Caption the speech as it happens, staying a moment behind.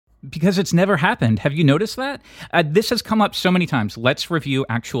Because it's never happened. Have you noticed that? This has come up so many times. Let's review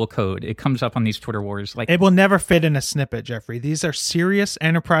actual code. It comes up on these Twitter wars. It will never fit in a snippet, Jeffrey. These are serious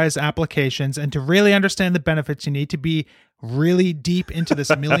enterprise applications, and to really understand the benefits, you need to be really deep into this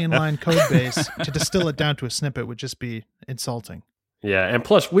million-line code base. To distill it down to a snippet would just be insulting. Yeah, and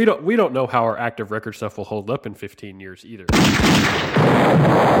plus, we don't know how our active record stuff will hold up in 15 years either.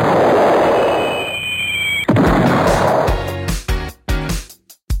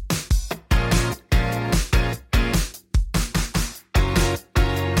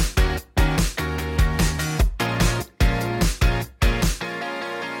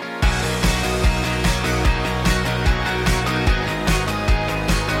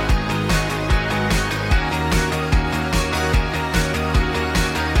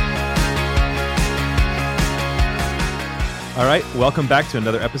 All right, welcome back to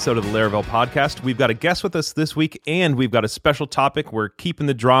another episode of the Laravel podcast. We've got a guest with us this week, and we've got a special topic. We're keeping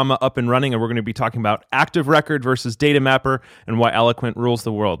the drama up and running, and we're going to be talking about ActiveRecord versus Data Mapper and why Eloquent rules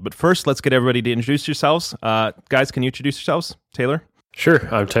the world. But first, let's get everybody to introduce yourselves. Guys, can you introduce yourselves? Taylor?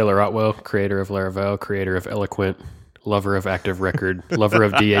 Sure. I'm Taylor Otwell, creator of Laravel, creator of Eloquent, lover of ActiveRecord, lover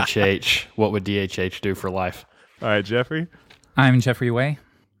of DHH. What would DHH do for life? All right, Jeffrey? I'm Jeffrey Way.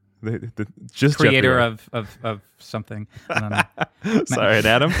 Just creator Jeffrey of something. I don't know. Sorry, and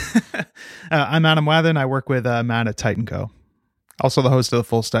Adam? I'm Adam Wathen. I work with Matt at Titan Co. Also the host of the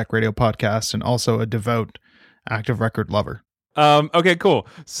Full Stack Radio podcast and also a devout ActiveRecord lover. Okay, cool.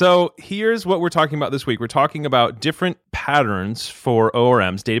 So here's what we're talking about this week. We're talking about different patterns for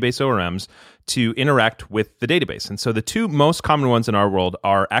ORMs, database ORMs, to interact with the database. And so the two most common ones in our world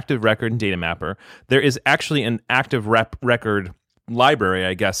are ActiveRecord and Data Mapper. There is actually an ActiveRecord library,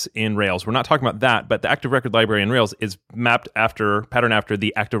 I guess, in Rails. We're not talking about that, but the ActiveRecord library in Rails is mapped after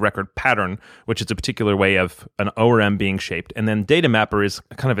the ActiveRecord pattern, which is a particular way of an ORM being shaped. And then Data Mapper is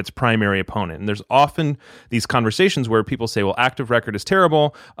kind of its primary opponent. And there's often these conversations where people say, well, ActiveRecord is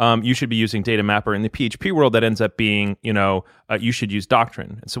terrible. You should be using Data Mapper. In the PHP world, that ends up being, you should use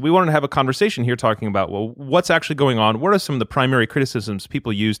Doctrine. And so we wanted to have a conversation here talking about, well, what's actually going on? What are some of the primary criticisms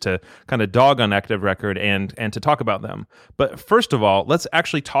people use to kind of dog on ActiveRecord and to talk about them? But first of all, let's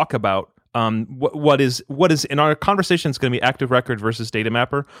actually talk about what is in our conversation. It's going to be ActiveRecord versus Data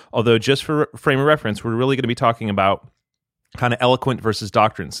Mapper. Although, just for frame of reference, we're really going to be talking about kind of Eloquent versus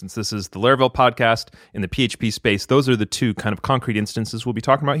Doctrine. Since this is the Laravel podcast in the PHP space, those are the two kind of concrete instances we'll be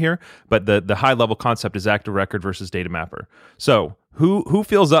talking about here. But the high level concept is ActiveRecord versus Data Mapper. So who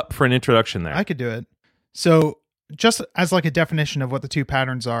feels up for an introduction there? I could do it. So just as like a definition of what the two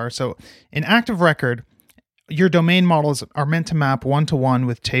patterns are. So in ActiveRecord, your domain models are meant to map one-to-one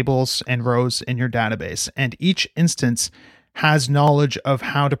with tables and rows in your database, and each instance has knowledge of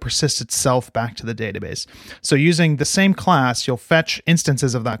how to persist itself back to the database. So using the same class, you'll fetch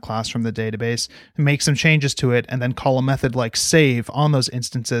instances of that class from the database, make some changes to it, and then call a method like save on those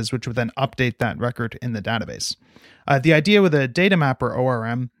instances, which would then update that record in the database. The idea with a data mapper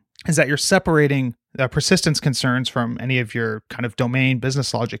ORM is that you're separating persistence concerns from any of your kind of domain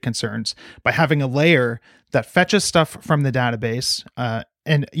business logic concerns by having a layer that fetches stuff from the database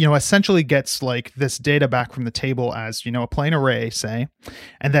and essentially gets like this data back from the table as a plain array, say,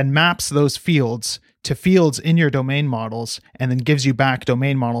 and then maps those fields to fields in your domain models, and then gives you back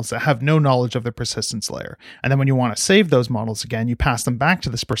domain models that have no knowledge of the persistence layer. And then when you want to save those models again, you pass them back to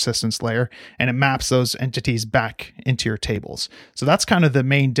this persistence layer, and it maps those entities back into your tables. So that's kind of the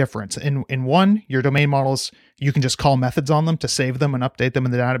main difference. In one, your domain models, you can just call methods on them to save them and update them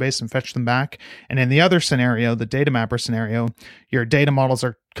in the database and fetch them back. And in the other scenario, the data mapper scenario, your data models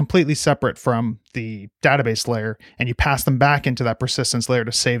are completely separate from the database layer, and you pass them back into that persistence layer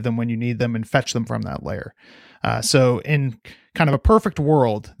to save them when you need them and fetch them from that layer. So in kind of a perfect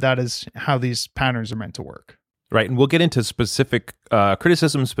world, that is how these patterns are meant to work. Right, and we'll get into specific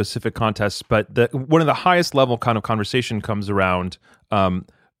criticisms, specific contests, but one of the highest level kind of conversation comes around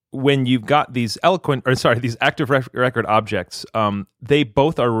when you've got these these ActiveRecord objects. They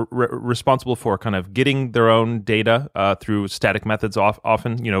both are responsible for kind of getting their own data through static methods,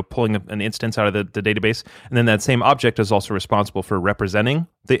 often, pulling an instance out of the database, and then that same object is also responsible for representing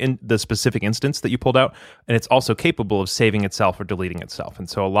the specific instance that you pulled out, and it's also capable of saving itself or deleting itself. And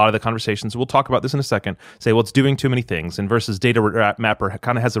so a lot of the conversations, we'll talk about this in a second, say, well, it's doing too many things, and versus Data Mapper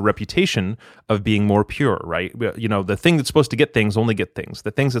kind of has a reputation of being more pure, right? The thing that's supposed to get things only get things.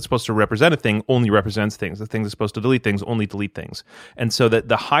 The things that's supposed to represent a thing only represents things. The thing that's supposed to delete things only delete things. And so that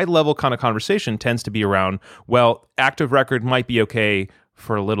the high level kind of conversation tends to be around, well, ActiveRecord might be okay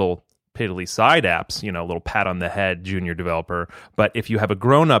for a little piddly side apps, a little pat on the head, junior developer. But if you have a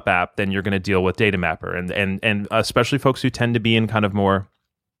grown-up app, then you're going to deal with Data Mapper. And especially folks who tend to be in kind of more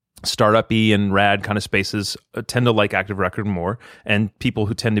startup-y and rad kind of spaces tend to like ActiveRecord more, and people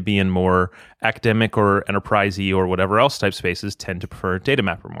who tend to be in more academic or enterprisey or whatever else type spaces tend to prefer Data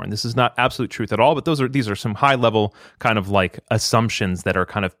Mapper more. And this is not absolute truth at all, but these are some high-level kind of like assumptions that are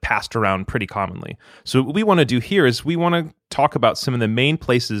kind of passed around pretty commonly. So what we want to do here is we want to talk about some of the main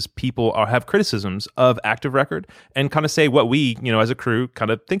places people have criticisms of ActiveRecord and kind of say what we, as a crew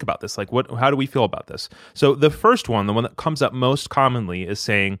kind of think about this. Like, how do we feel about this? So the first one, the one that comes up most commonly, is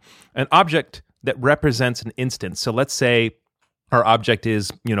saying an object that represents an instance. So let's say our object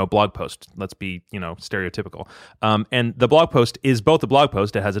is, blog post. Let's be, stereotypical. And the blog post is both a blog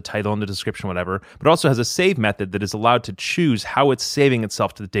post. It has a title and a description, whatever, but also has a save method that is allowed to choose how it's saving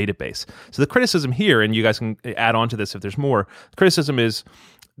itself to the database. So the criticism here, and you guys can add on to this if there's more, the criticism is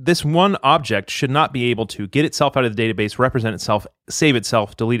this one object should not be able to get itself out of the database, represent itself, save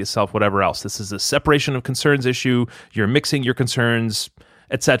itself, delete itself, whatever else. This is a separation of concerns issue. You're mixing your concerns,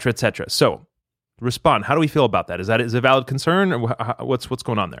 et cetera, et cetera. So respond. How do we feel about that? Is a valid concern, or what's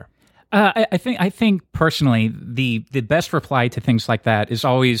going on there? I think personally, the best reply to things like that is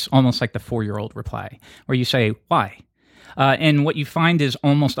always almost like the 4-year-old reply, where you say, why? And what you find is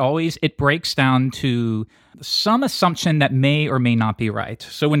almost always it breaks down to some assumption that may or may not be right.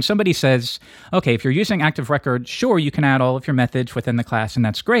 So when somebody says, okay, if you're using ActiveRecord, sure, you can add all of your methods within the class, and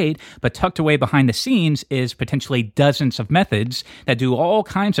that's great, but tucked away behind the scenes is potentially dozens of methods that do all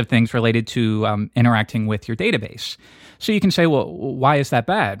kinds of things related to interacting with your database. So you can say, well, why is that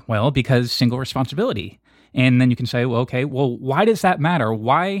bad? Well, because single responsibility. And then you can say, well, okay, well, why does that matter?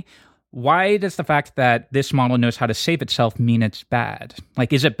 Why does the fact that this model knows how to save itself mean it's bad?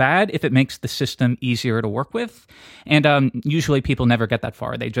 Like, is it bad if it makes the system easier to work with? And usually people never get that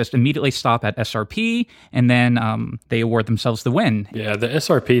far. They just immediately stop at SRP, and then they award themselves the win. Yeah, the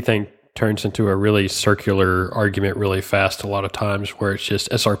SRP thing turns into a really circular argument really fast a lot of times, where it's just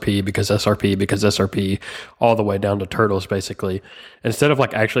SRP because SRP because SRP all the way down to turtles, basically. Instead of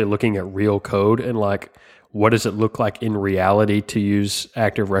like actually looking at real code and like, what does it look like in reality to use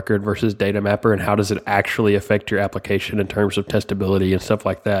ActiveRecord versus Data Mapper, and how does it actually affect your application in terms of testability and stuff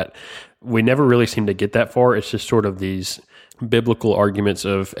like that? We never really seem to get that far. It's just sort of these biblical arguments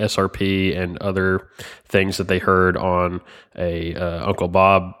of SRP and other things that they heard on a Uncle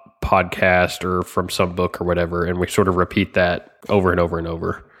Bob podcast or from some book or whatever, and we sort of repeat that over and over and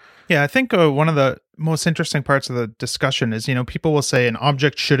over. Yeah, I think one of the most interesting parts of the discussion is, people will say an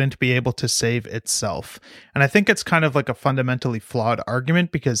object shouldn't be able to save itself. And I think it's kind of like a fundamentally flawed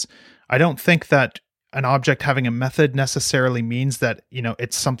argument, because I don't think that an object having a method necessarily means that,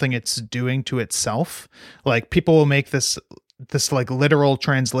 it's something it's doing to itself. Like, people will make this like literal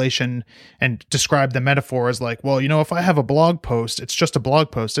translation and describe the metaphor as like, well, if I have a blog post, it's just a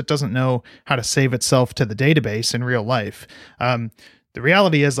blog post. It doesn't know how to save itself to the database in real life. The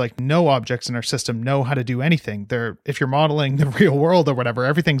reality is, like, no objects in our system know how to do anything. If you're modeling the real world or whatever,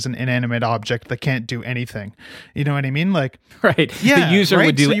 everything's an inanimate object that can't do anything. You know what I mean? Like, right. Yeah, the user right?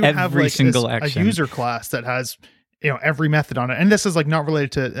 would do so you every have, like, single action. A user class that has, every method on it. And this is like not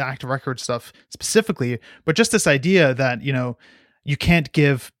related to ActiveRecord stuff specifically, but just this idea that, you can't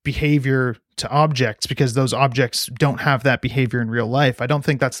give behavior to objects because those objects don't have that behavior in real life. I don't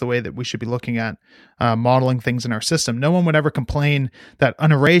think that's the way that we should be looking at modeling things in our system. No one would ever complain that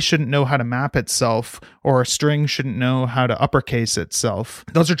an array shouldn't know how to map itself, or a string shouldn't know how to uppercase itself.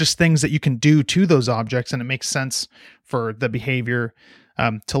 Those are just things that you can do to those objects, and it makes sense for the behavior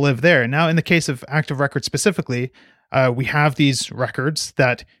to live there. Now, in the case of ActiveRecord specifically, we have these records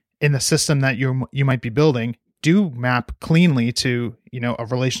that in the system that you might be building do map cleanly to, a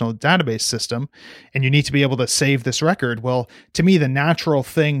relational database system, and you need to be able to save this record. Well, to me, the natural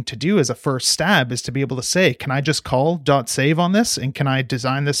thing to do as a first stab is to be able to say, can I just call .save on this? And can I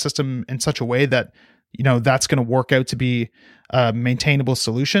design this system in such a way that, that's going to work out to be a maintainable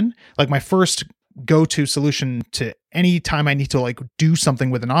solution? Like, my first go-to solution to any time I need to like do something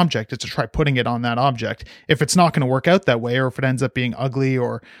with an object is to try putting it on that object. If it's not going to work out that way, or if it ends up being ugly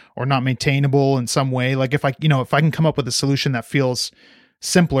or not maintainable in some way, like if I can come up with a solution that feels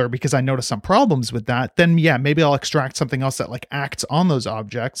simpler because I notice some problems with that, then yeah, maybe I'll extract something else that like acts on those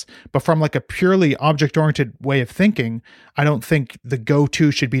objects. But from like a purely object-oriented way of thinking, I don't think the go-to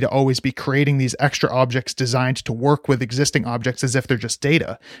should be to always be creating these extra objects designed to work with existing objects as if they're just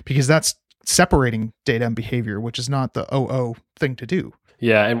data, because that's separating data and behavior, which is not the OO thing to do.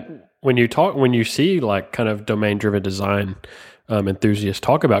 Yeah, and when you see like kind of domain-driven design enthusiasts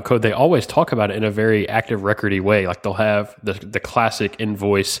talk about code, they always talk about it in a very active record-y way. Like they'll have the classic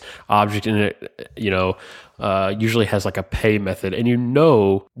invoice object in it, usually has like a pay method,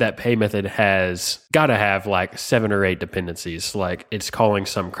 and that pay method has got to have like 7 or 8 dependencies. Like it's calling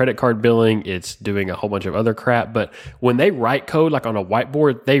some credit card billing, it's doing a whole bunch of other crap. But when they write code like on a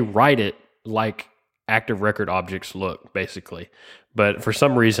whiteboard, they write it like active record objects look, basically. But for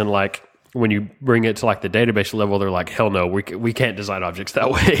some reason, like when you bring it to like the database level, they're like, hell no, we can't design objects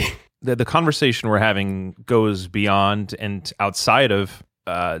that way. The conversation we're having goes beyond and outside of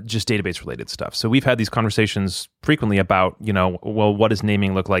just database related stuff. So we've had these conversations frequently about, what does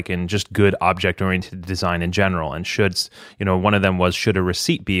naming look like in just good object oriented design in general? And one of them was, should a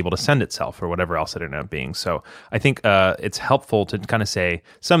receipt be able to send itself, or whatever else it ended up being? So I think it's helpful to kind of say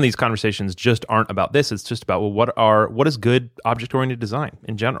some of these conversations just aren't about this. It's just about, what is good object oriented design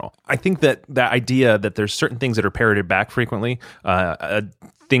in general? I think that idea that there's certain things that are parroted back frequently, a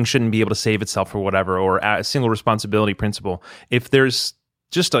thing shouldn't be able to save itself or whatever, or a single responsibility principle. If there's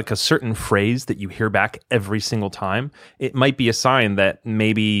just like a certain phrase that you hear back every single time, it might be a sign that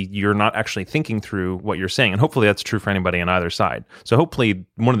maybe you're not actually thinking through what you're saying. And hopefully that's true for anybody on either side. So hopefully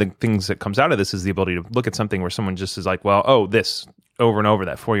one of the things that comes out of this is the ability to look at something where someone just is like, well, this over and over,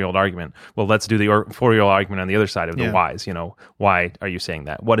 that 4-year-old argument. Well, let's do the 4-year-old argument on the other side of the whys. Why are you saying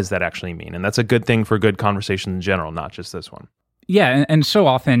that? What does that actually mean? And that's a good thing for good conversation in general, not just this one. Yeah, and so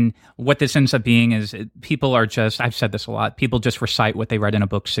often what this ends up being is people are just, I've said this a lot, people just recite what they read in a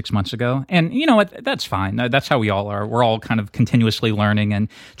book 6 months ago. And you know what? That's fine. That's how we all are. We're all kind of continuously learning and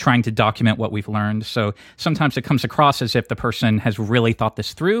trying to document what we've learned. So sometimes it comes across as if the person has really thought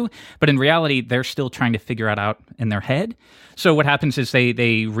this through, but in reality, they're still trying to figure it out in their head. So what happens is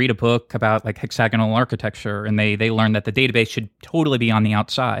they read a book about like hexagonal architecture, and they learn that the database should totally be on the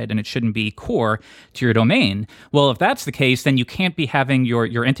outside and it shouldn't be core to your domain. Well, if that's the case, then you can't be having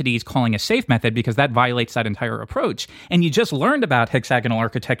your entities calling a safe method, because that violates that entire approach. And you just learned about hexagonal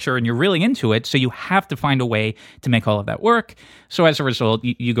architecture and you're really into it, so you have to find a way to make all of that work. So as a result,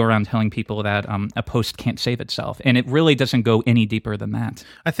 you go around telling people that a post can't save itself, and it really doesn't go any deeper than that.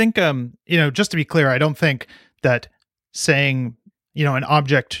 I think, just to be clear, I don't think that saying, an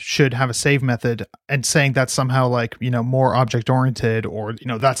object should have a save method and saying that's somehow like, more object oriented, or,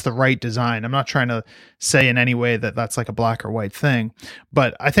 that's the right design. I'm not trying to say in any way that that's like a black or white thing,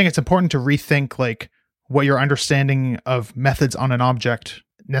 but I think it's important to rethink like what your understanding of methods on an object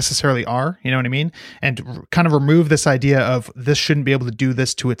necessarily are, you know what I mean? And kind of remove this idea of this shouldn't be able to do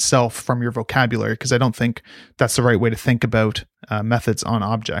this to itself from your vocabulary, because I don't think that's the right way to think about methods on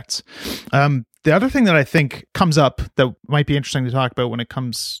objects. The other thing that I think comes up that might be interesting to talk about when it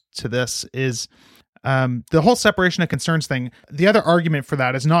comes to this is the whole separation of concerns thing. The other argument for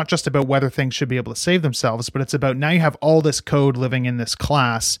that is not just about whether things should be able to save themselves, but it's about now you have all this code living in this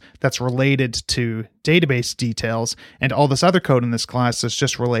class that's related to database details, and all this other code in this class that's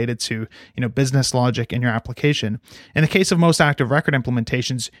just related to, business logic in your application. In the case of most active record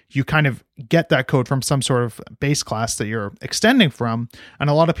implementations, you kind of get that code from some sort of base class that you're extending from. And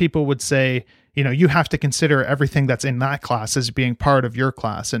a lot of people would say, you have to consider everything that's in that class as being part of your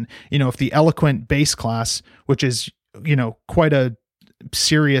class. And, if the eloquent base class, which is, quite a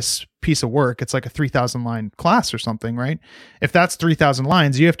serious piece of work, it's like a 3,000 line class or something, right? If that's 3,000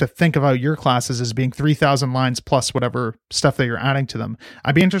 lines, you have to think about your classes as being 3,000 lines plus whatever stuff that you're adding to them.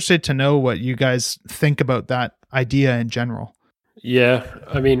 I'd be interested to know what you guys think about that idea in general. Yeah.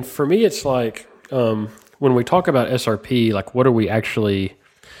 I mean, for me, it's like, when we talk about SRP, like what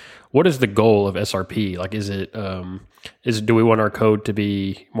is the goal of SRP? Like, do we want our code to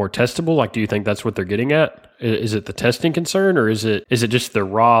be more testable? Like, do you think that's what they're getting at? Is it the testing concern, or is it just the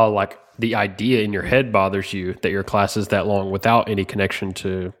raw, like the idea in your head bothers you that your class is that long without any connection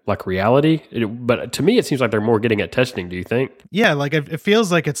to like reality? But to me, it seems like they're more getting at testing. Do you think? Yeah. Like it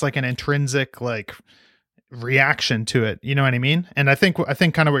feels like it's like an intrinsic like reaction to it. You know what I mean? And I think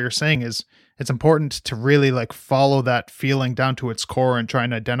kind of what you're saying is, it's important to really like follow that feeling down to its core and try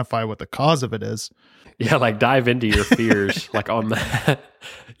and identify what the cause of it is. Yeah, like dive into your fears, like on the,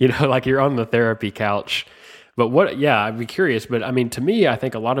 like you're on the therapy couch. But I'd be curious. But I mean, to me, I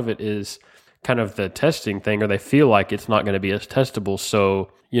think a lot of it is kind of the testing thing, or they feel like it's not going to be as testable.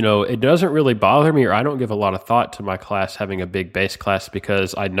 So, it doesn't really bother me, or I don't give a lot of thought to my class having a big base class,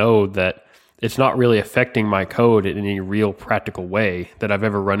 because I know that it's not really affecting my code in any real practical way that I've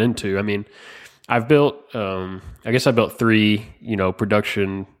ever run into. I mean, I've built, I built 3,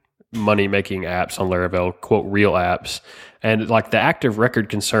 production money-making apps on Laravel, quote, real apps. And like the active record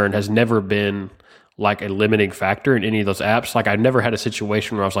concern has never been like a limiting factor in any of those apps. Like I never had a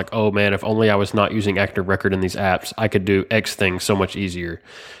situation where I was like, oh man, if only I was not using ActiveRecord in these apps, I could do X thing so much easier.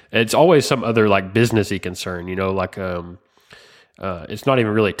 It's always some other like businessy concern, you know, like it's not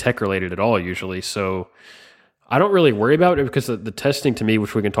even really tech related at all usually. So I don't really worry about it because the testing to me,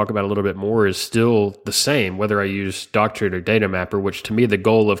 which we can talk about a little bit more, is still the same, whether I use Doctrine or Data Mapper, which to me, the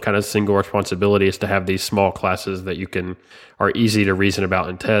goal of kind of single responsibility is to have these small classes that are easy to reason about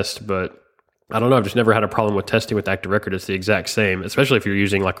and test. But I don't know, I've just never had a problem with testing with ActiveRecord. It's the exact same, especially if you're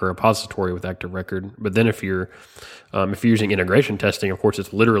using like a repository with ActiveRecord. But then if you're using integration testing, of course,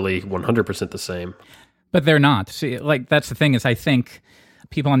 it's literally 100% the same. But they're not. See, like that's the thing is I think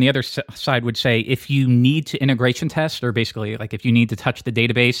people on the other side would say if you need to integration test, or basically like if you need to touch the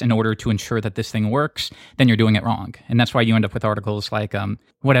database in order to ensure that this thing works, then you're doing it wrong. And that's why you end up with articles like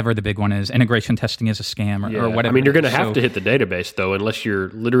whatever the big one is, integration testing is a scam or whatever. I mean, you're going to have to hit the database though, unless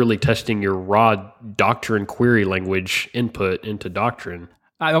you're literally testing your raw Doctrine query language input into Doctrine.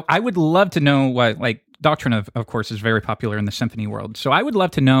 I would love to know what, like, Doctrine, of course, is very popular in the Symfony world. So I would love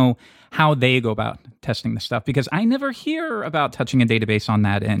to know how they go about testing this stuff, because I never hear about touching a database on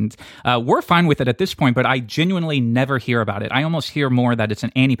that end. We're fine with it at this point, but I genuinely never hear about it. I almost hear more that it's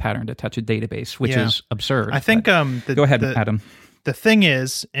an anti-pattern to touch a database, which is absurd. I think go ahead, Adam. The thing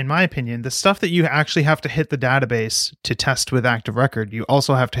is, in my opinion, the stuff that you actually have to hit the database to test with ActiveRecord, you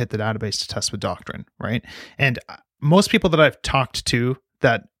also have to hit the database to test with Doctrine, right? And most people that I've talked to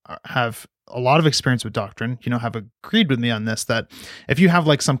that have a lot of experience with Doctrine, have agreed with me on this, that if you have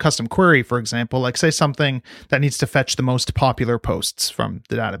like some custom query, for example, like say something that needs to fetch the most popular posts from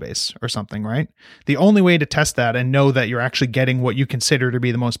the database or something, right? The only way to test that and know that you're actually getting what you consider to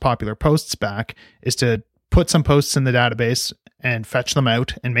be the most popular posts back is to put some posts in the database and fetch them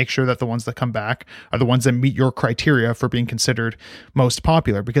out and make sure that the ones that come back are the ones that meet your criteria for being considered most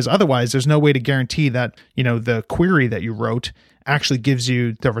popular. Because otherwise, there's no way to guarantee that, the query that you wrote actually gives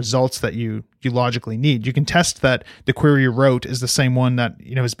you the results that you logically need. You can test that the query you wrote is the same one that,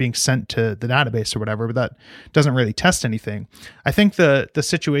 is being sent to the database or whatever, but that doesn't really test anything. I think the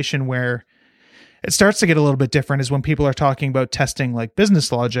situation where it starts to get a little bit different is when people are talking about testing like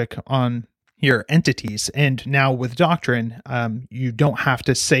business logic on your entities. And now with Doctrine, you don't have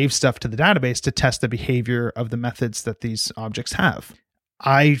to save stuff to the database to test the behavior of the methods that these objects have.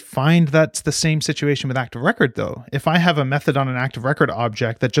 I find that's the same situation with ActiveRecord, though. If I have a method on an ActiveRecord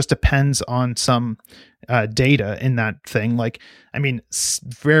object that just depends on some data in that thing,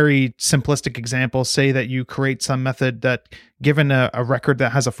 very simplistic example, say that you create some method that, given a record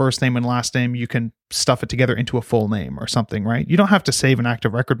that has a first name and last name, you can stuff it together into a full name or something, right? You don't have to save an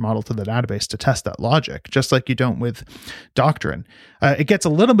ActiveRecord model to the database to test that logic, just like you don't with Doctrine. It gets a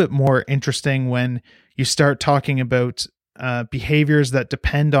little bit more interesting when you start talking about behaviors that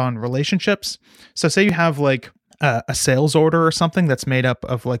depend on relationships. So say you have like a sales order or something that's made up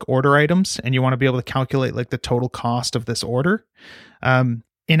of like order items, and you want to be able to calculate like the total cost of this order. In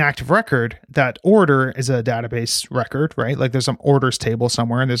ActiveRecord, that order is a database record, right? Like there's some orders table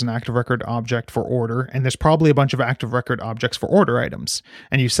somewhere, and there's an ActiveRecord object for order, and there's probably a bunch of ActiveRecord objects for order items.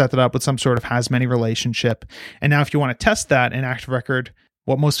 And you set that up with some sort of has-many relationship. And now if you want to test that in ActiveRecord,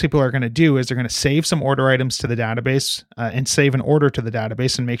 what most people are going to do is they're going to save some order items to the database and save an order to the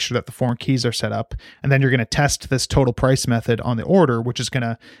database and make sure that the foreign keys are set up. And then you're going to test this total price method on the order, which is going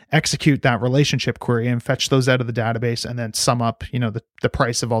to execute that relationship query and fetch those out of the database and then sum up, the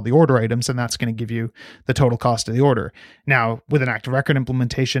price of all the order items. And that's going to give you the total cost of the order. Now, with an ActiveRecord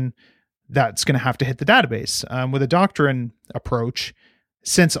implementation, that's going to have to hit the database. With a Doctrine approach,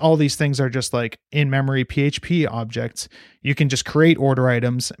 since all these things are just like in-memory PHP objects, you can just create order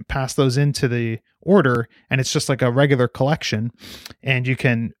items, pass those into the order, and it's just like a regular collection, and you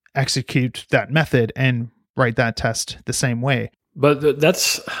can execute that method and write that test the same way. But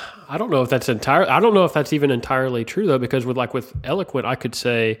I don't know if that's even entirely true though, because with Eloquent, I could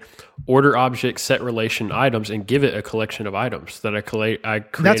say order object set relation items and give it a collection of items that I created.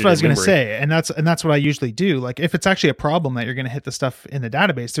 That's what I was going to say, and that's what I usually do. Like if it's actually a problem that you're going to hit the stuff in the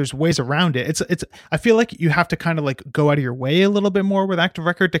database, there's ways around it. It's I feel like you have to kind of like go out of your way a little bit more with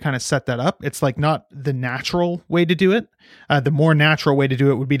ActiveRecord to kind of set that up. It's like not the natural way to do it. The more natural way to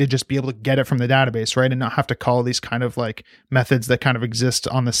do it would be to just be able to get it from the database, right? And not have to call these kind of like methods that kind of exist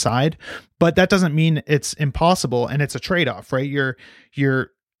on the side. But that doesn't mean it's impossible, and it's a trade-off, right?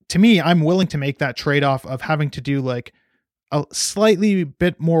 To me, I'm willing to make that trade-off of having to do like a slightly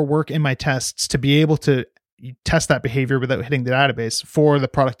bit more work in my tests to be able to test that behavior without hitting the database for the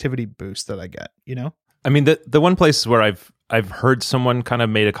productivity boost that I get, I mean, the one place where I've heard someone kind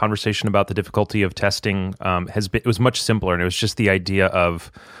of made a conversation about the difficulty of testing it was much simpler, and it was just the idea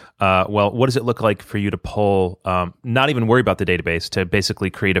of well, what does it look like for you to pull, not even worry about the database, to basically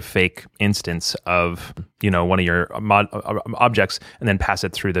create a fake instance of, one of your objects and then pass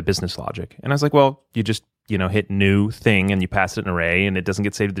it through the business logic? And I was like, well, you just, hit new thing and you pass it an array and it doesn't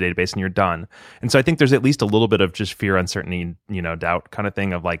get saved to the database and you're done. And so I think there's at least a little bit of just fear, uncertainty, doubt kind of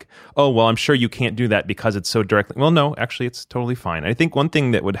thing of like, oh, well, I'm sure you can't do that because it's so directly. Well, no, actually, it's totally fine. I think one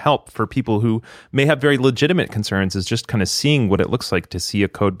thing that would help for people who may have very legitimate concerns is just kind of seeing what it looks like to see a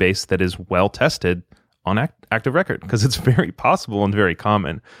code base that is well tested on ActiveRecord, because it's very possible and very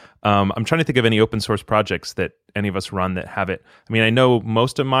common. I'm trying to think of any open source projects that any of us run that have it. I mean, I know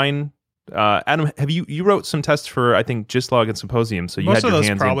most of mine. Adam, have you wrote some tests for, I think, Gislog and Symposium, so you most had your hands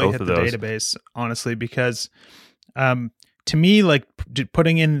in both of those. Most of those probably hit the database, honestly, because to me, like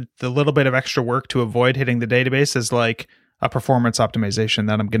putting in the little bit of extra work to avoid hitting the database is like a performance optimization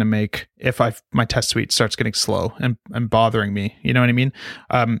that I'm going to make if my test suite starts getting slow and bothering me. You know what I mean?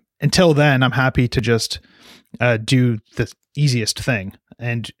 Until then, I'm happy to just do the easiest thing,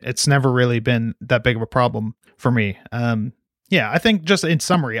 and it's never really been that big of a problem for me. Yeah, I think just in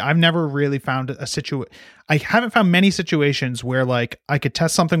summary, I've never really found I haven't found many situations where like I could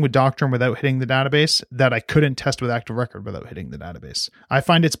test something with Doctrine without hitting the database that I couldn't test with ActiveRecord without hitting the database. I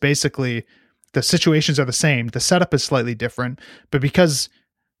find it's basically the situations are the same. The setup is slightly different, but because,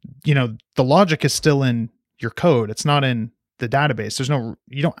 the logic is still in your code, it's not in the database.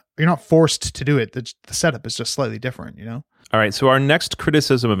 You're not forced to do it. The setup is just slightly different, All right, so our next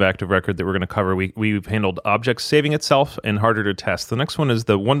criticism of ActiveRecord that we're going to cover, we've handled objects saving itself and harder to test. The next one is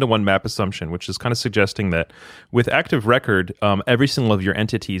the one-to-one map assumption, which is kind of suggesting that with ActiveRecord, every single one of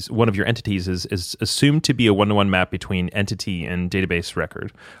your entities is assumed to be a one-to-one map between entity and database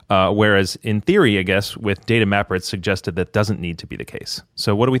record. Whereas in theory, I guess, with Data Mapper, it's suggested that doesn't need to be the case.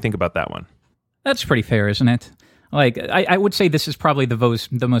 So what do we think about that one? That's pretty fair, isn't it? Like, I would say this is probably the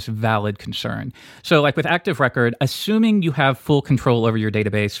most valid concern. So like with ActiveRecord, assuming you have full control over your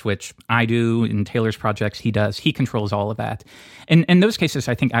database, which I do in Taylor's projects, he controls all of that. And in those cases,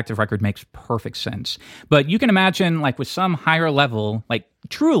 I think ActiveRecord makes perfect sense. But you can imagine like with some higher level, like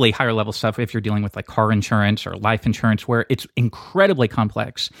truly higher level stuff, if you're dealing with like car insurance or life insurance, where it's incredibly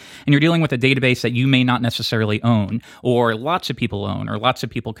complex and you're dealing with a database that you may not necessarily own or lots of people own or lots of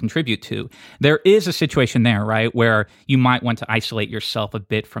people contribute to, there is a situation there, right, where you might want to isolate yourself a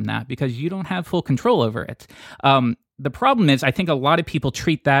bit from that because you don't have full control over it. The problem is, I think a lot of people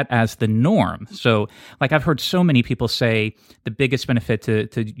treat that as the norm. So, like I've heard so many people say the biggest benefit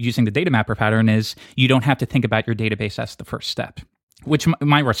to using the data mapper pattern is you don't have to think about your database as the first step. Which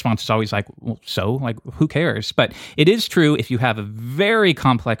my response is always like, well, so, like, who cares? But it is true if you have a very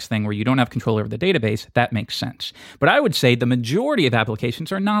complex thing where you don't have control over the database, that makes sense. But I would say the majority of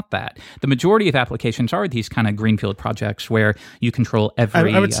applications are not that. The majority of applications are these kind of greenfield projects where you control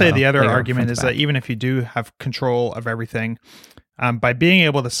every I would say the other layer argument is that even if you do have control of everything, by being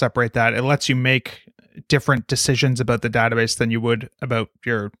able to separate that, it lets you make different decisions about the database than you would about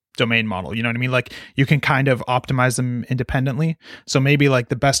your domain model. You know what I mean? Like you can kind of optimize them independently. So maybe like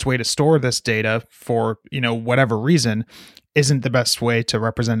the best way to store this data for, whatever reason isn't the best way to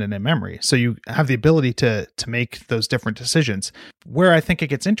represent it in memory. So you have the ability to make those different decisions. Where I think it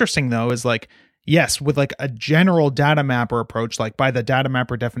gets interesting though is like, yes, with like a general data mapper approach, like by the data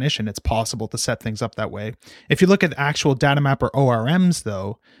mapper definition, it's possible to set things up that way. If you look at actual data mapper ORMs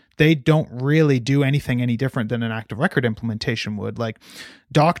though, they don't really do anything any different than an ActiveRecord implementation would. Like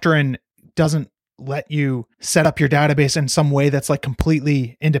Doctrine doesn't let you set up your database in some way that's like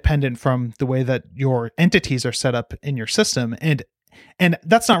completely independent from the way that your entities are set up in your system. And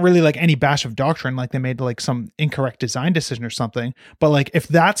that's not really like any bash of Doctrine, like they made like some incorrect design decision or something. But like if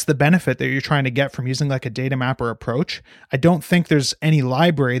that's the benefit that you're trying to get from using like a data mapper approach, I don't think there's any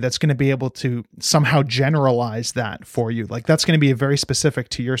library that's going to be able to somehow generalize that for you. Like that's going to be very specific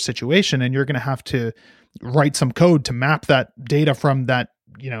to your situation, and you're going to have to write some code to map that data from that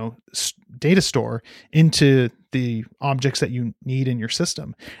data store into the objects that you need in your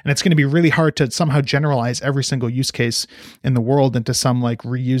system. And it's going to be really hard to somehow generalize every single use case in the world into some like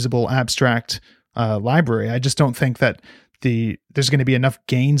reusable abstract library. I just don't think that there's going to be enough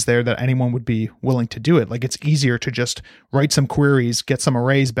gains there that anyone would be willing to do it. Like it's easier to just write some queries, get some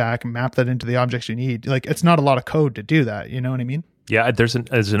arrays back, and map that into the objects you need. Like it's not a lot of code to do that. You know what I mean? Yeah, there's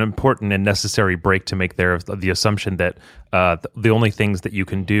an important and necessary break to make there of the assumption that the only things that you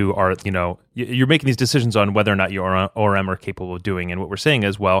can do are, you're making these decisions on whether or not your ORM are capable of doing. And what we're saying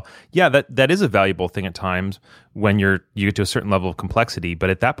is, well, yeah, that is a valuable thing at times when you get to a certain level of complexity. But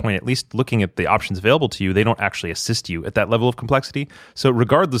at that point, at least looking at the options available to you, they don't actually assist you at that level of complexity. So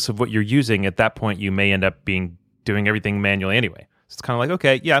regardless of what you're using, at that point, you may end up doing everything manually anyway. So it's kind of like,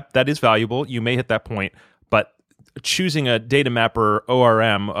 okay, yeah, that is valuable. You may hit that point, but choosing a data mapper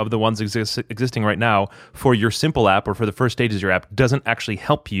ORM of the ones existing right now for your simple app or for the first stages of your app doesn't actually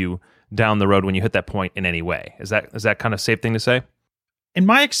help you down the road when you hit that point in any way. Is that kind of safe thing to say? In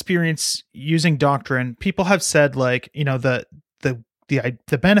my experience using Doctrine, people have said like, the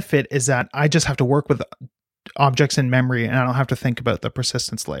benefit is that I just have to work with objects in memory and I don't have to think about the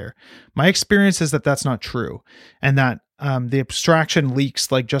persistence layer. My experience is that that's not true, and that the abstraction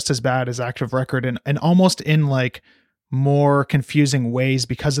leaks like just as bad as ActiveRecord and almost in like more confusing ways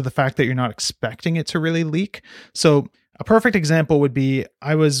because of the fact that you're not expecting it to really leak. So a perfect example would be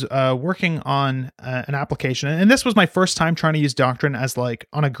I was working on an application, and this was my first time trying to use Doctrine as like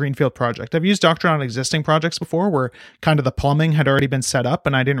on a greenfield project. I've used Doctrine on existing projects before where kind of the plumbing had already been set up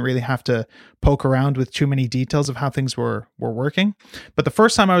and I didn't really have to poke around with too many details of how things were working. But the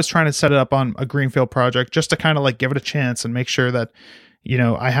first time I was trying to set it up on a greenfield project just to kind of like give it a chance and make sure that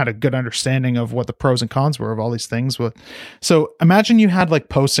I had a good understanding of what the pros and cons were of all these things. So imagine you had like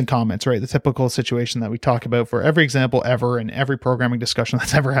posts and comments, right? The typical situation that we talk about for every example ever in every programming discussion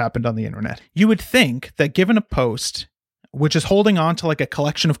that's ever happened on the internet. You would think that given a post, which is holding on to like a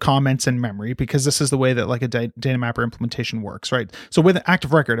collection of comments in memory, because this is the way that like a data mapper implementation works, right? So with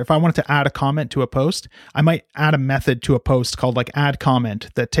ActiveRecord, if I wanted to add a comment to a post, I might add a method to a post called like add comment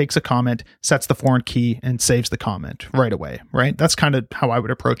that takes a comment, sets the foreign key, and saves the comment right away, right? That's kind of how I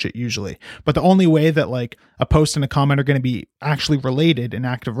would approach it usually. But the only way that like a post and a comment are going to be actually related in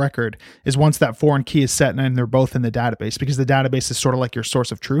ActiveRecord is once that foreign key is set and they're both in the database, because the database is sort of like your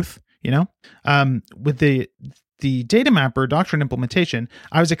source of truth, with the data mapper Doctrine implementation,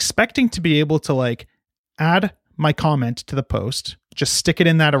 I was expecting to be able to like add my comment to the post, just stick it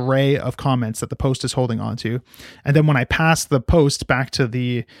in that array of comments that the post is holding on to. And then when I pass the post back to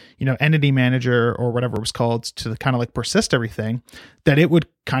the, entity manager or whatever it was called to kind of like persist everything, that it would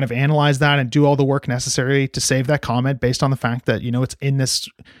kind of analyze that and do all the work necessary to save that comment based on the fact that, it's in this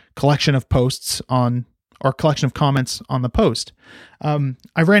collection of posts on or collection of comments on the post.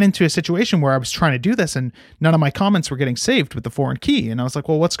 I ran into a situation where I was trying to do this and none of my comments were getting saved with the foreign key. And I was like,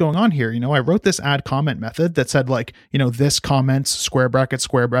 well, what's going on here? I wrote this add comment method that said like, this comments square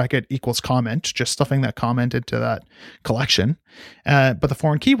bracket equals comment, just stuffing that comment into that collection. But the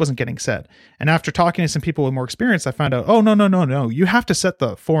foreign key wasn't getting set. And after talking to some people with more experience, I found out, oh, no. You have to set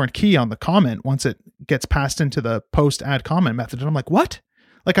the foreign key on the comment once it gets passed into the post add comment method. And I'm like, what?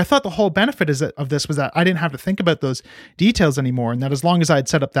 Like, I thought the whole benefit of this was that I didn't have to think about those details anymore, and that as long as I had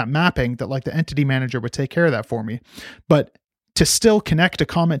set up that mapping, that like the entity manager would take care of that for me. But to still connect a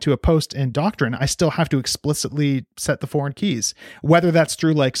comment to a post in Doctrine, I still have to explicitly set the foreign keys, whether that's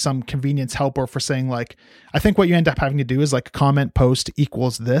through like some convenience help or for saying like, I think what you end up having to do is like comment post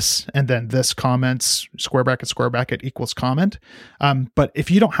equals this, and then this comments square bracket equals comment. But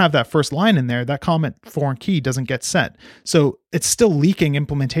if you don't have that first line in there, that comment foreign key doesn't get set. So it's still leaking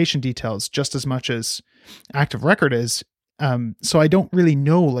implementation details just as much as ActiveRecord is. So I don't really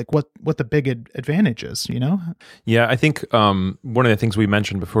know like what the big advantage is, Yeah, I think one of the things we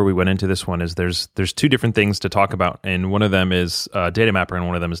mentioned before we went into this one is there's two different things to talk about, and one of them is data mapper, and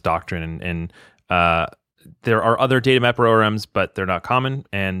one of them is Doctrine, and there are other data mapper ORMs, but they're not common,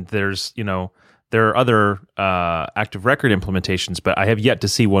 and there's there are other ActiveRecord implementations, but I have yet to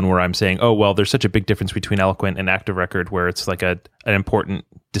see one where I'm saying, oh well, there's such a big difference between Eloquent and ActiveRecord where it's like an important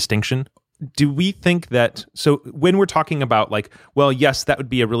distinction. Do we think that, so when we're talking about like, well, yes, that would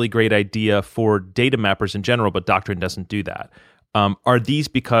be a really great idea for data mappers in general, but Doctrine doesn't do that. Are these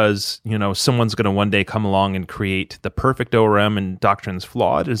because, someone's going to one day come along and create the perfect ORM and Doctrine's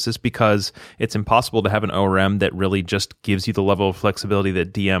flawed? Is this because it's impossible to have an ORM that really just gives you the level of flexibility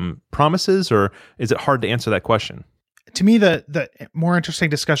that DM promises, or is it hard to answer that question? To me, the more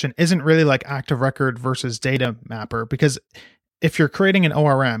interesting discussion isn't really like ActiveRecord versus data mapper, because if you're creating an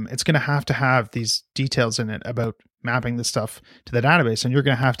ORM, it's going to have these details in it about mapping this stuff to the database, and you're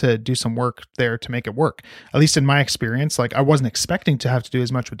going to have to do some work there to make it work. At least in my experience, like I wasn't expecting to have to do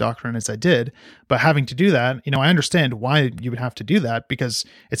as much with Doctrine as I did, but having to do that, I understand why you would have to do that, because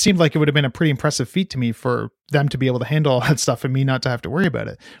it seemed like it would have been a pretty impressive feat to me for them to be able to handle all that stuff and me not to have to worry about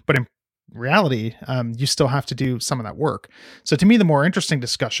it. But in reality, you still have to do some of that work. So to me, the more interesting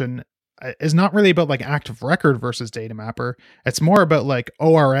discussion is not really about like ActiveRecord versus data mapper. It's more about like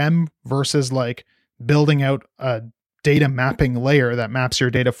ORM versus like building out a data mapping layer that maps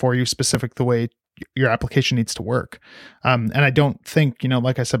your data for you specific the way your application needs to work. And I don't think,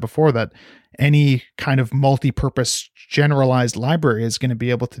 like I said before, that any kind of multi-purpose generalized library is going to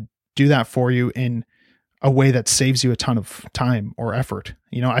be able to do that for you in a way that saves you a ton of time or effort.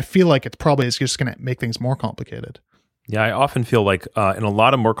 I feel like it probably is just going to make things more complicated. Yeah, I often feel like in a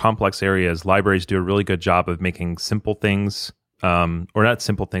lot of more complex areas, libraries do a really good job of making simple things, or not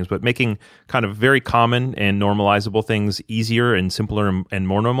simple things, but making kind of very common and normalizable things easier and simpler and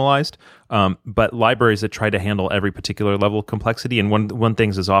more normalized. But libraries that try to handle every particular level of complexity, and one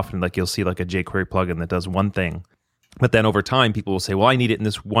things is often like you'll see like a jQuery plugin that does one thing. But then over time, people will say, well, I need it in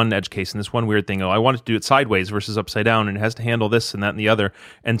this one edge case and this one weird thing. Oh, I want to do it sideways versus upside down, and it has to handle this and that and the other.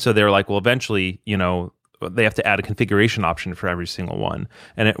 And so they're like, well, eventually, they have to add a configuration option for every single one.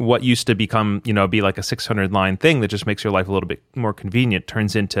 And what used to become, be like a 600-line thing that just makes your life a little bit more convenient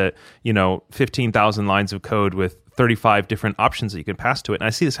turns into, 15,000 lines of code with 35 different options that you can pass to it. And I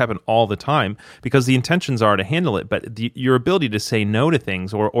see this happen all the time because the intentions are to handle it, but your ability to say no to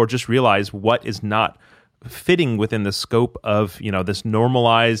things or just realize what is not fitting within the scope of, this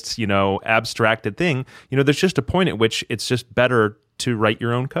normalized, abstracted thing, there's just a point at which it's just better to write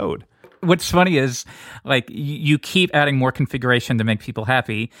your own code. What's funny is, like, you keep adding more configuration to make people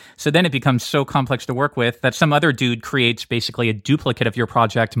happy. So then it becomes so complex to work with that some other dude creates basically a duplicate of your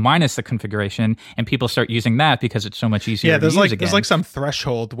project minus the configuration, and people start using that because it's so much easier to use again. There's like some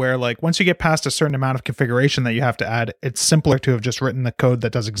threshold where, like, once you get past a certain amount of configuration that you have to add, it's simpler to have just written the code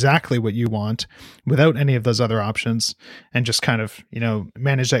that does exactly what you want without any of those other options and just kind of,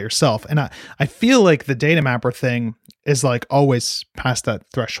 manage that yourself. And I feel like the data mapper thing is like always past that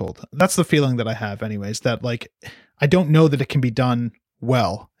threshold. That's the feeling that I have anyways, that like, I don't know that it can be done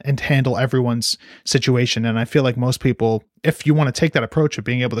well and handle everyone's situation. And I feel like most people, if you want to take that approach of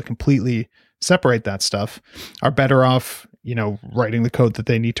being able to completely separate that stuff, are better off, writing the code that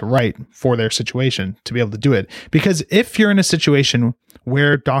they need to write for their situation to be able to do it. Because if you're in a situation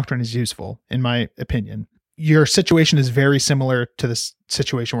where doctrine is useful, in my opinion, your situation is very similar to this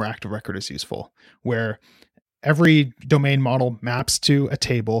situation where ActiveRecord is useful, where every domain model maps to a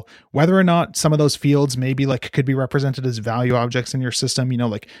table, whether or not some of those fields maybe like could be represented as value objects in your system.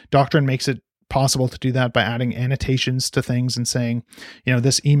 Like Doctrine makes it possible to do that by adding annotations to things and saying,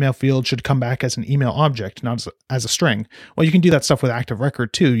 this email field should come back as an email object, not as a string. Well, you can do that stuff with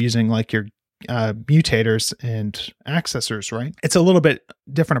ActiveRecord too, using like your mutators and accessors, right? It's a little bit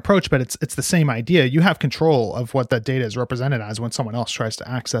different approach, but it's the same idea. You have control of what that data is represented as when someone else tries to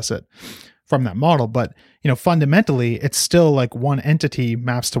access it from that model. But, fundamentally, it's still like one entity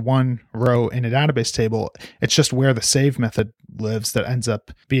maps to one row in a database table. It's just where the save method lives that ends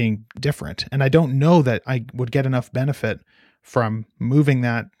up being different. And I don't know that I would get enough benefit from moving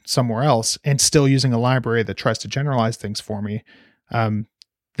that somewhere else and still using a library that tries to generalize things for me,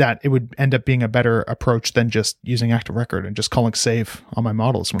 that it would end up being a better approach than just using ActiveRecord and just calling save on my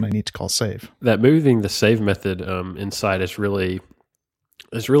models when I need to call save. That moving the save method inside is really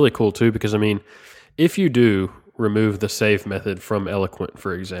cool too, because if you do remove the save method from Eloquent,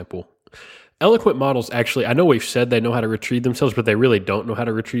 for example, Eloquent models actually, I know we've said they know how to retrieve themselves, but they really don't know how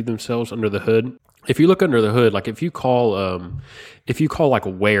to retrieve themselves under the hood. If you look under the hood, like if you call like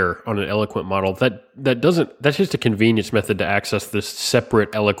where on an Eloquent model, that's just a convenience method to access this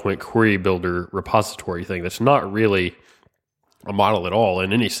separate Eloquent query builder repository thing. That's not really a model at all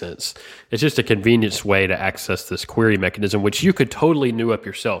in any sense. It's just a convenience way to access this query mechanism, which you could totally new up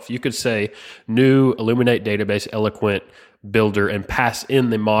yourself. You could say new Illuminate database Eloquent builder and pass in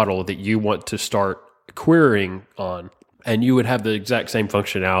the model that you want to start querying on. And you would have the exact same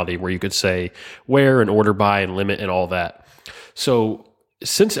functionality where you could say where and order by and limit and all that. So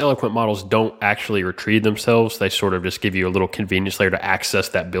since Eloquent models don't actually retrieve themselves, they sort of just give you a little convenience layer to access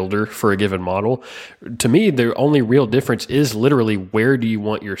that builder for a given model. To me, the only real difference is literally where do you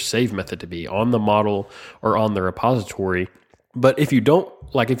want your save method to be, on the model or on the repository. But if you don't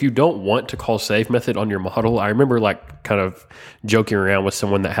want to call save method on your model, I remember like kind of joking around with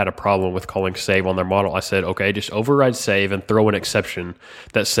someone that had a problem with calling save on their model. I said, okay, just override save and throw an exception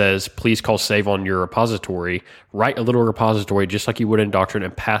that says, please call save on your repository, write a little repository just like you would in Doctrine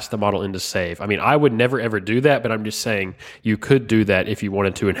and pass the model into save. I would never ever do that, but I'm just saying you could do that if you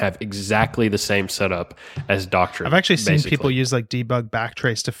wanted to and have exactly the same setup as Doctrine. I've actually seen people use like debug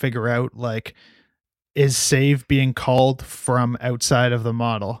backtrace to figure out like, is save being called from outside of the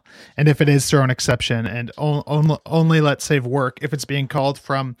model? And if it is, throw an exception and only let save work if it's being called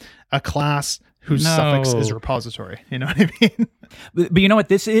from a class whose suffix is repository. You know what I mean? But you know what?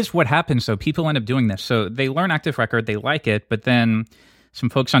 This is what happens. So people end up doing this. So they learn ActiveRecord, they like it, but then some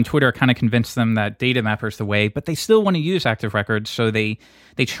folks on Twitter kind of convinced them that data mapper is the way, but they still want to use ActiveRecord, so they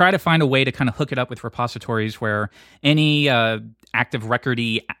try to find a way to kind of hook it up with repositories where any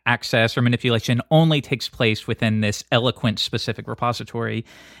ActiveRecord-y access or manipulation only takes place within this eloquent specific repository.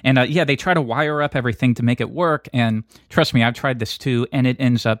 And they try to wire up everything to make it work. And trust me, I've tried this too, and it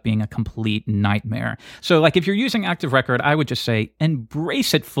ends up being a complete nightmare. So like if you're using ActiveRecord, I would just say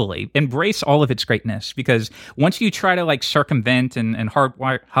embrace it fully. Embrace all of its greatness, because once you try to like circumvent and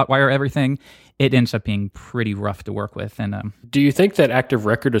hotwire everything, it ends up being pretty rough to work with. And do you think that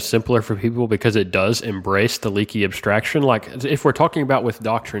ActiveRecord is simpler for people because it does embrace the leaky abstraction? Like if we're talking about with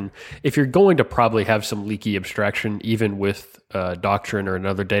Doctrine, if you're going to probably have some leaky abstraction, even with Doctrine or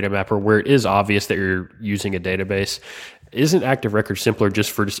another data mapper where it is obvious that you're using a database, isn't ActiveRecord simpler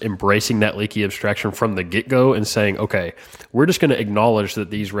just for just embracing that leaky abstraction from the get-go and saying, okay, we're just going to acknowledge that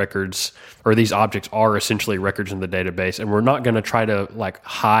these records or these objects are essentially records in the database, and we're not going to try to like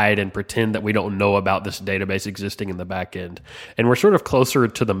hide and pretend that we don't know about this database existing in the back end. And we're sort of closer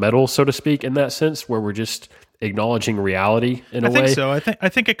to the middle, so to speak, in that sense, where we're just acknowledging reality in a way. I think so. I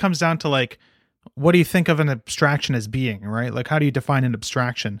think it comes down to like, what do you think of an abstraction as being, right? Like, how do you define an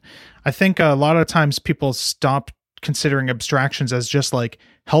abstraction? I think a lot of times people stop considering abstractions as just like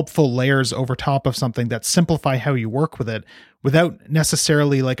helpful layers over top of something that simplify how you work with it without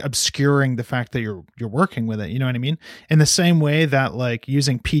necessarily like obscuring the fact that you're working with it. You know what I mean? In the same way that like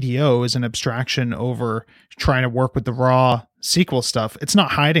using PDO is an abstraction over trying to work with the raw SQL stuff, it's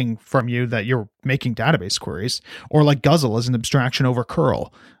not hiding from you that you're making database queries, or like Guzzle is an abstraction over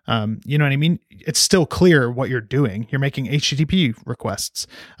curl. You know what I mean? It's still clear what you're doing. You're making HTTP requests.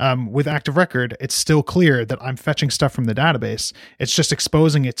 With ActiveRecord, it's still clear that I'm fetching stuff from the database. It's just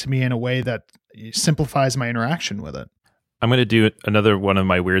exposing it to me in a way that simplifies my interaction with it. I'm going to do another one of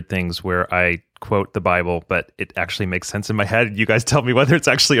my weird things where I quote the Bible, but it actually makes sense in my head. You guys tell me whether it's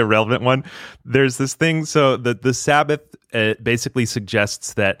actually a relevant one. There's this thing. So the Sabbath basically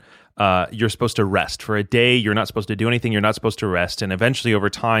suggests that you're supposed to rest. For a day, you're not supposed to do anything. You're not supposed to rest. And eventually,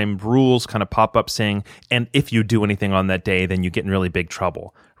 over time, rules kind of pop up saying, and if you do anything on that day, then you get in really big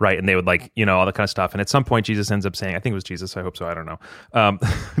trouble, right? And they would like, all that kind of stuff. And at some point, Jesus ends up saying, I think it was Jesus, I hope so, I don't know,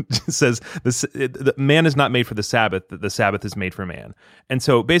 says, the man is not made for the Sabbath, the Sabbath is made for man. And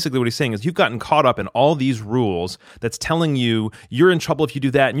so basically what he's saying is you've gotten caught up in all these rules that's telling you you're in trouble if you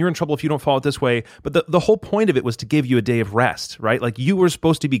do that, and you're in trouble if you don't follow it this way. But the whole point of it was to give you a day of rest, right? Like you were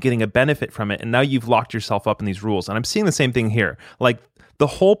supposed to be getting a benefit from it, and now you've locked yourself up in these rules. And I'm seeing the same thing here. Like the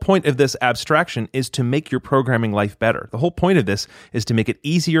whole point of this abstraction is to make your programming life better. The whole point of this is to make it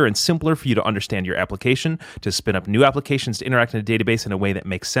easier and simpler for you to understand your application, to spin up new applications, to interact in a database in a way that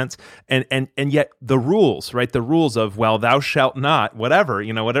makes sense. And yet the rules, right? The rules of, well, thou shalt not, whatever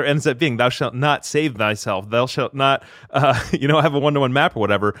ends up being, thou shalt not save thyself, thou shalt not, have a one-to-one map or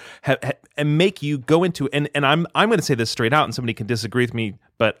whatever, and make you go into, and I'm going to say this straight out, and somebody can disagree with me,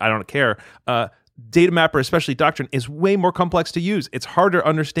 but I don't care. Data mapper, especially Doctrine, is way more complex to use. It's harder to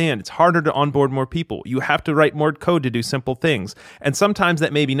understand. It's harder to onboard more people. You have to write more code to do simple things. And sometimes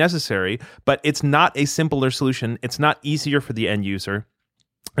that may be necessary, but it's not a simpler solution. It's not easier for the end user.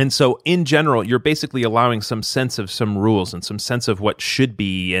 And so in general, you're basically allowing some sense of some rules and some sense of what should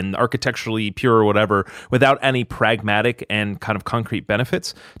be and architecturally pure or whatever without any pragmatic and kind of concrete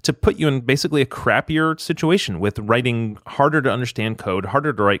benefits to put you in basically a crappier situation with writing harder to understand code,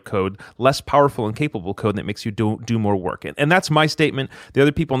 harder to write code, less powerful and capable code that makes you do more work. And that's my statement. The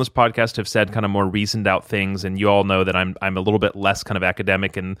other people on this podcast have said kind of more reasoned out things, and you all know that I'm a little bit less kind of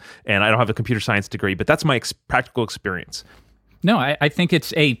academic and I don't have a computer science degree, but that's my practical experience. No, I think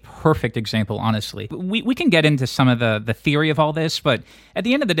it's a perfect example, honestly. We can get into some of the theory of all this, but at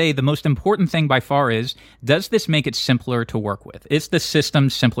the end of the day, the most important thing by far is, does this make it simpler to work with? Is the system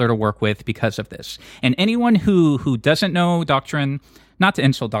simpler to work with because of this? And anyone who doesn't know Doctrine, not to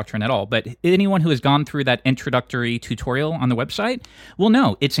insult Doctrine at all, but anyone who has gone through that introductory tutorial on the website will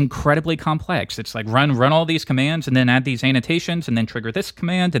know it's incredibly complex. It's like run all these commands and then add these annotations and then trigger this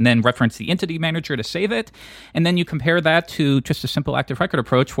command and then reference the entity manager to save it. And then you compare that to just a simple ActiveRecord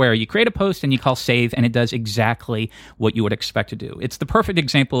approach where you create a post and you call save and it does exactly what you would expect to do. It's the perfect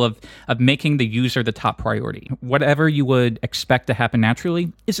example of making the user the top priority. Whatever you would expect to happen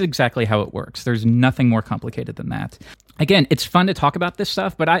naturally is exactly how it works. There's nothing more complicated than that. Again, it's fun to talk about this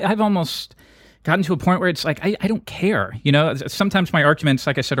stuff, but I've almost gotten to a point where it's like, I don't care. Sometimes my arguments,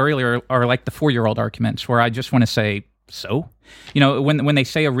 like I said earlier, are like the 4-year-old arguments where I just want to say, so? When they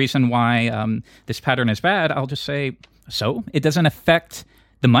say a reason why this pattern is bad, I'll just say, so? It doesn't affect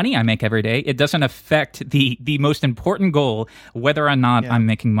the money I make every day. It doesn't affect the most important goal, whether or not I'm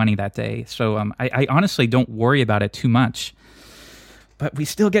making money that day. So I honestly don't worry about it too much. but we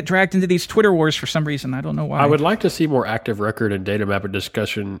still get dragged into these Twitter wars for some reason. I don't know why. I would like to see more active record and data mapper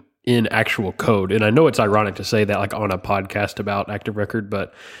discussion in actual code. And I know it's ironic to say that like on a podcast about active record,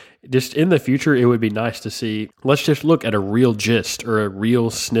 but just in the future, it would be nice to see, let's just look at a real gist or a real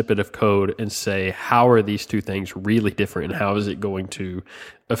snippet of code and say, how are these two things really different and how is it going to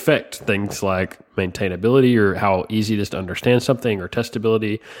affect things like maintainability or how easy it is to understand something or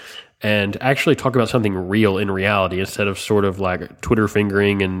testability, and actually talk about something real in reality instead of sort of like Twitter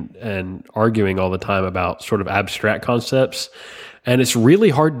fingering and arguing all the time about sort of abstract concepts. And it's really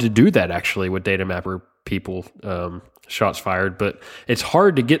hard to do that actually with data mapper people, shots fired, but it's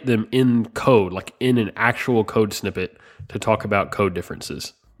hard to get them in code, like in an actual code snippet to talk about code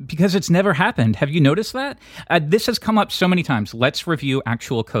differences. Because it's never happened. Have you noticed that? This has come up so many times. Let's review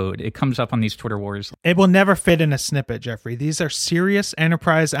actual code. It comes up on these Twitter wars. It will never fit in a snippet, Jeffrey. These are serious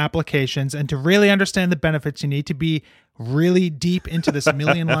enterprise applications, and to really understand the benefits, you need to be really deep into this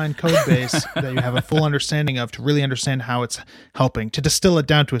million-line code base that you have a full understanding of to really understand how it's helping. To distill it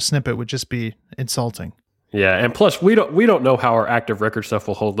down to a snippet would just be insulting. Yeah, and plus we don't know how our active record stuff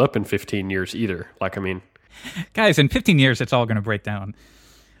will hold up in 15 years either. Like, I mean, guys, in 15 years, it's all going to break down.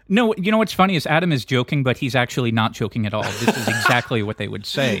 No, you know what's funny is Adam is joking, but he's actually not joking at all. This is exactly what they would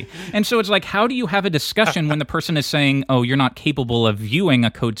say. And so it's like, how do you have a discussion when the person is saying, oh, you're not capable of viewing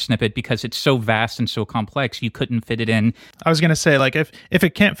a code snippet because it's so vast and so complex, you couldn't fit it in? I was going to say, like, if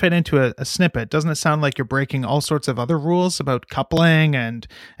it can't fit into a snippet, doesn't it sound like you're breaking all sorts of other rules about coupling and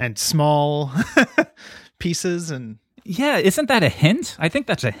small pieces and... Yeah, isn't that a hint? I think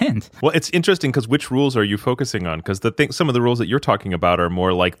that's a hint. Well, it's interesting because which rules are you focusing on? Because some of the rules that you're talking about are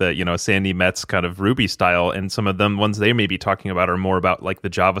more like the, Sandy Metz kind of Ruby style, and some of them ones they may be talking about are more about like the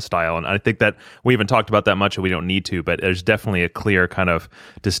Java style. And I think that we haven't talked about that much, and we don't need to, but there's definitely a clear kind of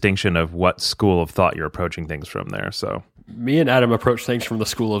distinction of what school of thought you're approaching things from there. So me and Adam approach things from the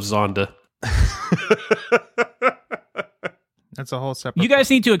school of Zonda. That's a whole separate... You guys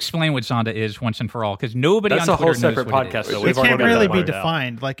need to explain what Zonda is once and for all, because nobody on Twitter knows what it is. That's a whole separate podcast, though. It can't really be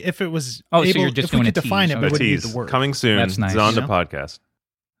defined. Like, if it was so you're just if we doing could a define tease. it, it would be the word. Coming soon. That's nice. Zonda podcast.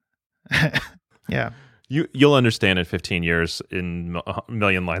 Yeah. You'll understand in 15 years in a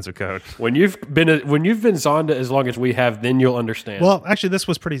million lines of code. When you've been Zonda as long as we have, then you'll understand. Well, actually, this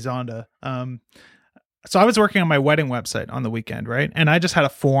was pretty Zonda. So I was working on my wedding website on the weekend, right? And I just had a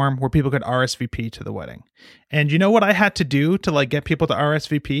form where people could RSVP to the wedding. And you know what I had to do to like get people to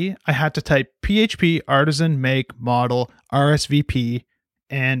RSVP? I had to type PHP artisan make model RSVP,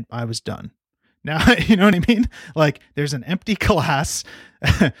 and I was done. Now, you know what I mean? Like, there's an empty class,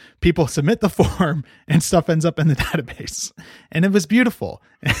 people submit the form, and stuff ends up in the database. And it was beautiful.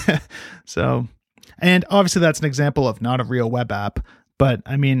 So, and obviously that's an example of not a real web app, but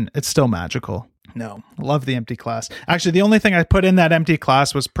I mean, it's still magical. No, love the empty class. Actually, the only thing I put in that empty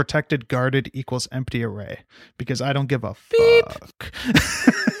class was protected guarded equals empty array, because I don't give a fuck.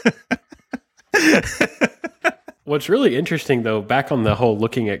 What's really interesting, though, back on the whole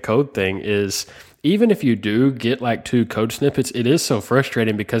looking at code thing, is even if you do get like 2 code snippets, it is so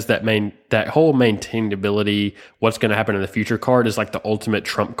frustrating because that whole maintainability, what's going to happen in the future card is like the ultimate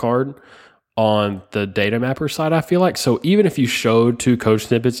trump card on the data mapper side, I feel like. So even if you showed 2 code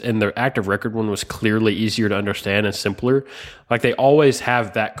snippets and the active record one was clearly easier to understand and simpler, like they always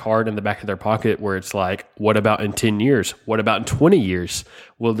have that card in the back of their pocket where it's like, what about in 10 years? What about in 20 years?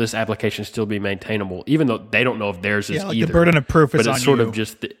 Will this application still be maintainable? Even though they don't know if theirs is like either. The burden of proof is on you. But it's sort of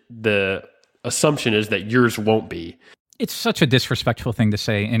just the assumption is that yours won't be. It's such a disrespectful thing to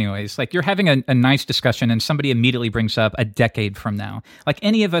say anyways. Like, you're having a nice discussion and somebody immediately brings up a decade from now. Like,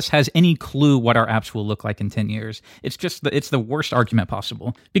 any of us has any clue what our apps will look like in 10 years. It's just it's the worst argument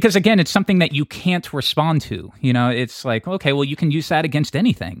possible. Because again, it's something that you can't respond to. It's like, okay, well, you can use that against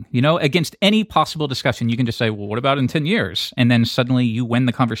anything. Against any possible discussion, you can just say, well, what about in 10 years? And then suddenly you win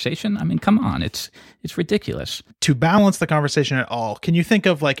the conversation. I mean, come on, it's ridiculous. To balance the conversation at all, can you think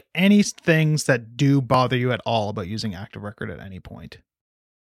of like any things that do bother you at all about using ActiveRecord at any point?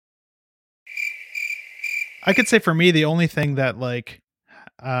 I could say for me, the only thing that like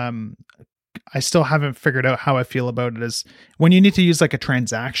I still haven't figured out how I feel about it is when you need to use like a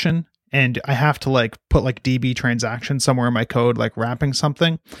transaction and I have to like put like DB transaction somewhere in my code, like wrapping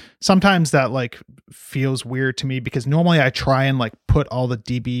something. Sometimes that like feels weird to me because normally I try and like put all the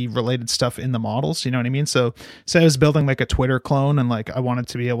DB related stuff in the models. You know what I mean? So say I was building like a Twitter clone and like I wanted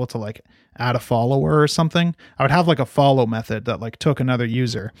to be able to like add a follower or something. I would have like a follow method that like took another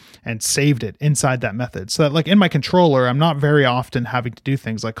user and saved it inside that method. So that like in my controller, I'm not very often having to do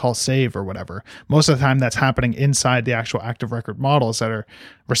things like call save or whatever. Most of the time that's happening inside the actual ActiveRecord models that are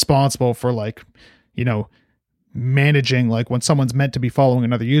responsible for like, managing, like when someone's meant to be following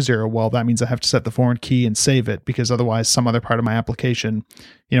another user, well, that means I have to set the foreign key and save it, because otherwise some other part of my application,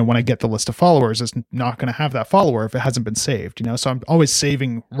 when I get the list of followers, is not going to have that follower if it hasn't been saved, So I'm always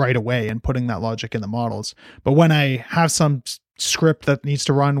saving right away and putting that logic in the models. But when I have some script that needs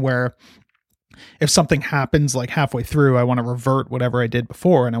to run where if something happens like halfway through, I want to revert whatever I did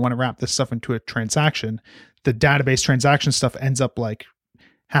before and I want to wrap this stuff into a transaction, the database transaction stuff ends up like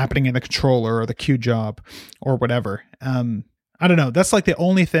happening in the controller or the queue job or whatever. I don't know. That's like the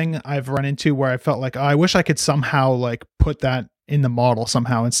only thing I've run into where I felt like, I wish I could somehow like put that in the model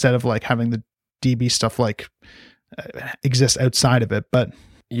somehow instead of like having the DB stuff like exist outside of it. But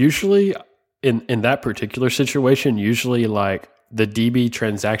usually in that particular situation, usually like the DB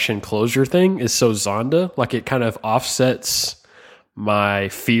transaction closure thing is so Zonda, like it kind of offsets my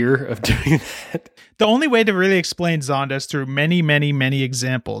fear of doing that. The only way to really explain Zonda is through many, many, many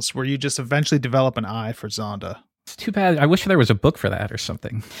examples where you just eventually develop an eye for Zonda. It's too bad. I wish there was a book for that or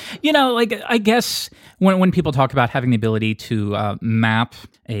something. Like I guess when people talk about having the ability to map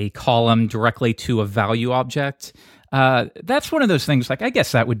a column directly to a value object, that's one of those things, like I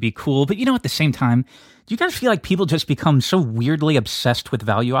guess that would be cool. But at the same time, do you guys feel like people just become so weirdly obsessed with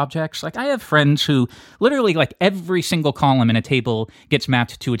value objects? Like I have friends who literally like every single column in a table gets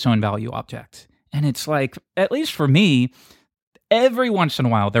mapped to its own value object. And it's like, at least for me, every once in a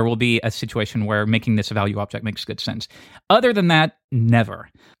while, there will be a situation where making this a value object makes good sense. Other than that, never.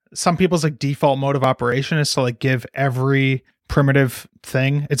 Some people's like default mode of operation is to like give every primitive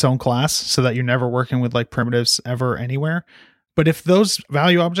thing its own class so that you're never working with like primitives ever anywhere. But if those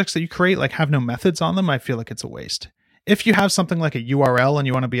value objects that you create like have no methods on them, I feel like it's a waste. If you have something like a URL and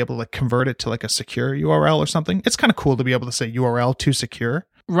you want to be able to like convert it to like a secure URL or something, it's kind of cool to be able to say URL to secure.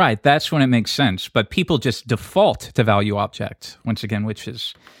 Right, that's when it makes sense. But people just default to value object, once again, which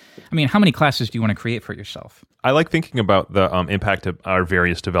is, how many classes do you want to create for yourself? I like thinking about the impact of our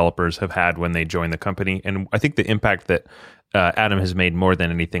various developers have had when they join the company. And I think the impact that Adam has made more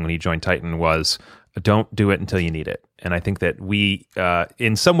than anything when he joined Titan was don't do it until you need it. And I think that we,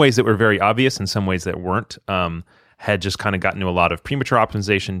 in some ways that were very obvious, in some ways that weren't, had just kind of gotten to a lot of premature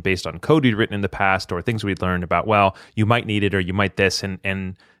optimization based on code we'd written in the past or things we'd learned about, well, you might need it or you might this.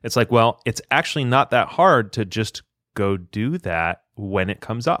 And it's like, well, it's actually not that hard to just go do that when it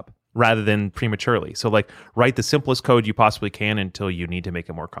comes up rather than prematurely. So like write the simplest code you possibly can until you need to make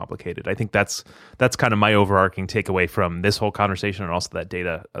it more complicated. I think that's kind of my overarching takeaway from this whole conversation and also that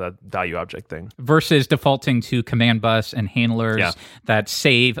data value object thing. Versus defaulting to command bus and handlers that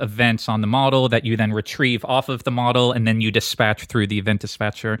save events on the model that you then retrieve off of the model and then you dispatch through the event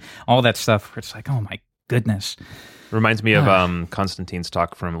dispatcher. All that stuff where it's like, oh my goodness. Reminds me of Konstantin's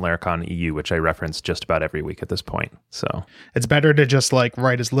talk from Laracon EU, which I reference just about every week at this point. So it's better to just like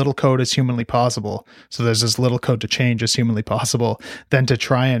write as little code as humanly possible, so there's as little code to change as humanly possible, than to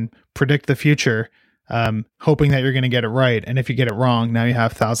try and predict the future, hoping that you're going to get it right. And if you get it wrong, now you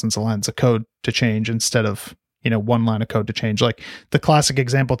have thousands of lines of code to change instead of one line of code to change. Like the classic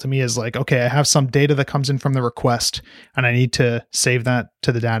example to me is like, okay, I have some data that comes in from the request and I need to save that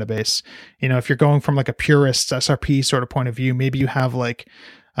to the database. If you're going from like a purist SRP sort of point of view, maybe you have like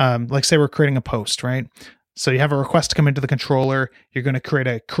say we're creating a post, right? So you have a request to come into the controller. You're going to create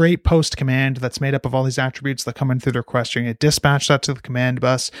a create post command that's made up of all these attributes that come in through the request. You're going to dispatch that to the command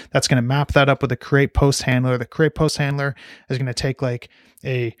bus. That's going to map that up with the create post handler. The create post handler is going to take like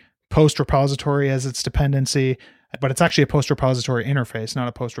a post repository as its dependency, but it's actually a post repository interface, not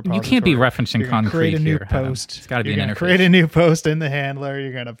a post repository. You can't be referencing concrete create a new here, post. It's got to be an interface. Create a new post in the handler.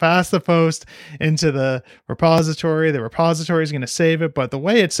 You're going to pass the post into the repository. The repository is going to save it, but the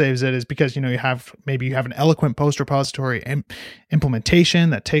way it saves it is because you have an eloquent post repository implementation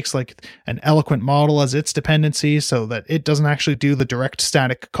that takes like an eloquent model as its dependency, so that it doesn't actually do the direct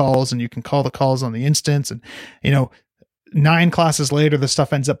static calls, and you can call the calls on the instance, and 9 classes later, the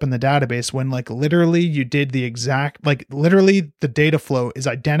stuff ends up in the database when like literally you did the exact, like literally the data flow is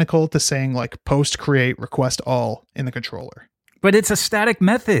identical to saying like post create request all in the controller. But it's a static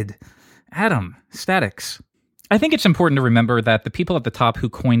method. Adam, statics. I think it's important to remember that the people at the top who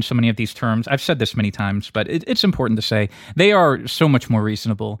coined so many of these terms, I've said this many times, but it's important to say, they are so much more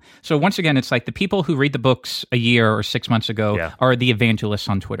reasonable. So once again, it's like the people who read the books a year or 6 months ago are the evangelists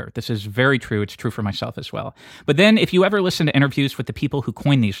on Twitter. This is very true. It's true for myself as well. But then if you ever listen to interviews with the people who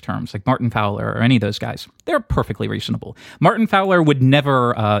coined these terms, like Martin Fowler or any of those guys, they're perfectly reasonable. Martin Fowler would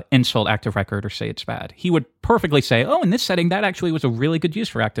never insult ActiveRecord or say it's bad. He would perfectly say, oh, in this setting, that actually was a really good use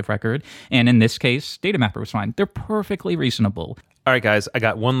for ActiveRecord. And in this case, Data Mapper was fine. They're perfectly reasonable. All right, guys, I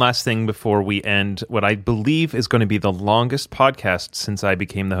got one last thing before we end what I believe is going to be the longest podcast since I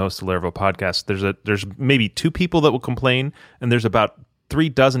became the host of Laravel Podcast. There's maybe 2 people that will complain, and there's about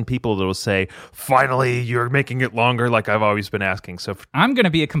 36 people that will say, finally, you're making it longer like I've always been asking. So I'm going to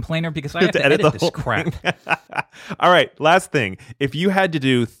be a complainer because I have to edit this crap. All right, last thing. If you had to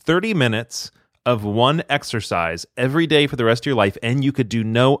do 30 minutes of one exercise every day for the rest of your life, and you could do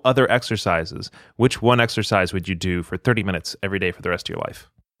no other exercises, which one exercise would you do for 30 minutes every day for the rest of your life?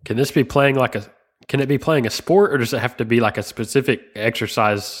 Can this be playing can it be playing a sport, or does it have to be like a specific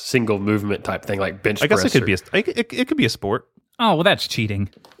exercise, single movement type thing, like bench press? I guess it could be a sport. Oh, well, that's cheating.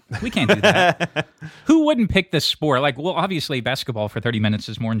 We can't do that. Who wouldn't pick this sport? Like, well, obviously basketball for 30 minutes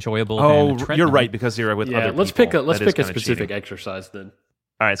is more enjoyable than a treadmill. You're right, because you're with other let's people. Let's pick a specific exercise then.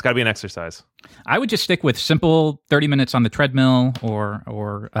 All right, it's got to be an exercise. I would just stick with simple 30 minutes on the treadmill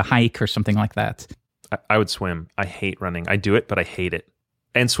or a hike or something like that. I would swim. I hate running. I do it, but I hate it.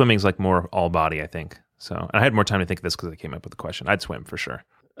 And swimming is like more all body, I think. So and I had more time to think of this because I came up with the question. I'd swim for sure.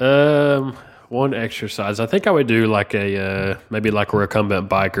 One exercise. I think I would do like maybe like a recumbent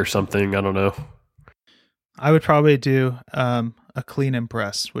bike or something. I don't know. I would probably do a clean and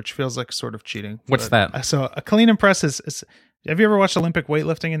press, which feels like sort of cheating. What's that? So a clean and press is. Have you ever watched Olympic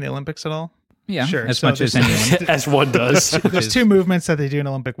weightlifting in the Olympics at all? Yeah, sure. As much as anyone. As one does. There's 2 movements that they do in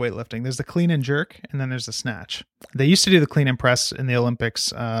Olympic weightlifting. There's the clean and jerk, and then there's the snatch. They used to do the clean and press in the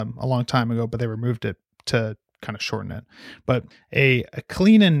Olympics a long time ago, but they removed it to kind of shorten it. But a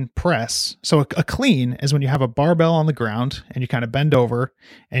clean and press, so a clean is when you have a barbell on the ground and you kind of bend over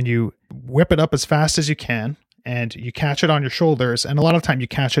and you whip it up as fast as you can, and you catch it on your shoulders, and a lot of time you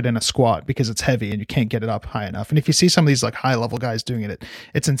catch it in a squat because it's heavy and you can't get it up high enough. And if you see some of these like high level guys doing it,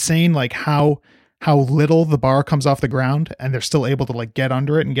 it's insane like how little the bar comes off the ground and they're still able to like get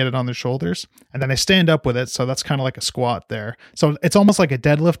under it and get it on their shoulders, and then they stand up with it. So that's kind of like a squat there. So it's almost like a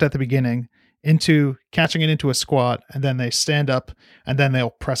deadlift at the beginning, into catching it into a squat, and then they stand up and then they'll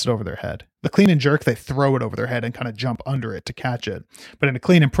press it over their head. The clean and jerk, they throw it over their head and kind of jump under it to catch it. But in a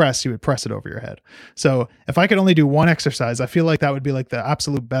clean and press, you would press it over your head. So if I could only do one exercise, I feel like that would be like the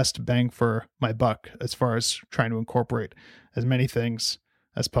absolute best bang for my buck as far as trying to incorporate as many things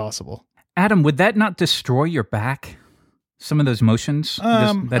as possible. Adam, would that not destroy your back? Some of those motions?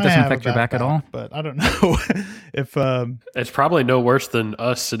 That doesn't affect your back at all? But I don't know if... it's probably no worse than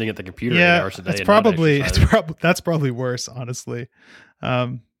us sitting at the computer 8 hours a day. That's probably worse, honestly.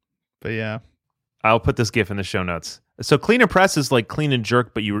 But yeah. I'll put this GIF in the show notes. So clean and press is like clean and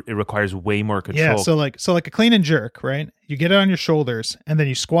jerk, but it requires way more control. Yeah, so like a clean and jerk, right? You get it on your shoulders, and then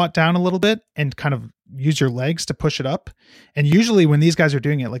you squat down a little bit and kind of use your legs to push it up. And usually when these guys are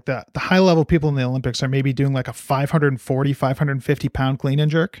doing it, like the high level people in the Olympics are maybe doing like a 540, 550 pound clean and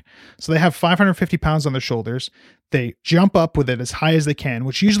jerk. So they have 550 pounds on their shoulders. They jump up with it as high as they can,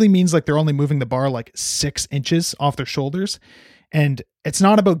 which usually means like they're only moving the bar like 6 inches off their shoulders. And it's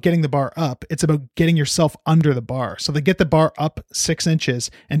not about getting the bar up. It's about getting yourself under the bar. So they get the bar up 6 inches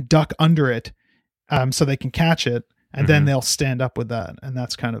and duck under it so they can catch it. And then they'll stand up with that. And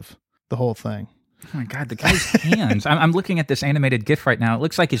that's kind of the whole thing. Oh my God, the guy's hands. I'm looking at this animated GIF right now. It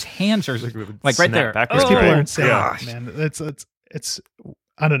looks like his hands are like right there. These people are insane, man. It's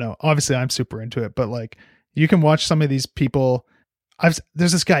I don't know. Obviously, I'm super into it, but like you can watch some of these people.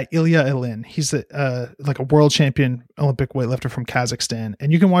 There's this guy, Ilya Ilin. He's like a world champion Olympic weightlifter from Kazakhstan.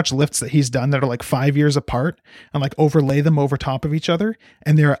 And you can watch lifts that he's done that are like 5 years apart and like overlay them over top of each other.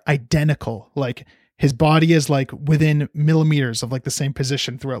 And they're identical. Like his body is like within millimeters of like the same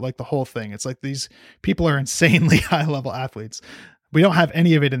position throughout like the whole thing. It's like these people are insanely high level athletes. We don't have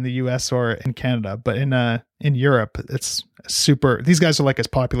any of it in the US or in Canada, but in Europe, it's super. These guys are like as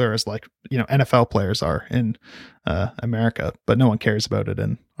popular as like, NFL players are in America, but no one cares about it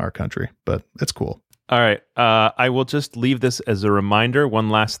in our country, but it's cool. All right. I will just leave this as a reminder. One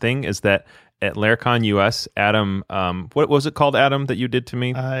last thing is that at Laracon US, Adam, what was it called, Adam, that you did to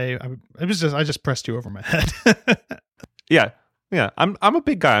me? I just pressed you over my head. Yeah, I'm a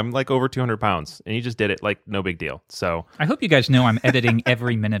big guy. I'm like over 200 pounds, and he just did it like no big deal. So I hope you guys know I'm editing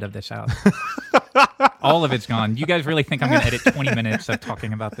every minute of this out. All of it's gone. You guys really think I'm going to edit 20 minutes of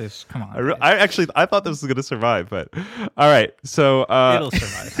talking about this? Come on. I thought this was going to survive, but all right. So it'll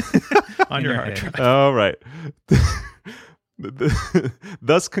survive on your hard drive. All right.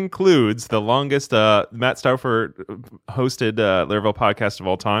 thus concludes the longest Matt Stauffer hosted Laravel podcast of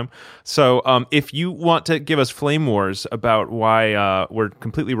all time. So if you want to give us flame wars about why we're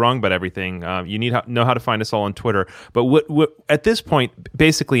completely wrong about everything, you know how to find us all on Twitter. But what at this point,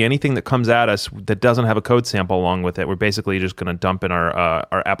 basically anything that comes at us that doesn't have a code sample along with it, we're basically just going to dump in our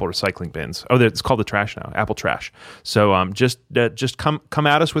Apple recycling bins. Oh, it's called the trash now, Apple trash. So just come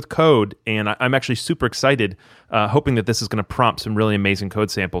at us with code, and I'm actually super excited, hoping that this is going to prompt some really amazing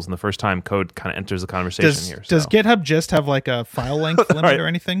code samples and the first time code kind of enters the conversation here. Does GitHub just have like a file length limit Right. or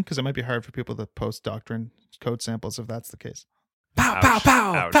anything? Because it might be hard for people to post Doctrine code samples if that's the case. Pow, Ouch. pow,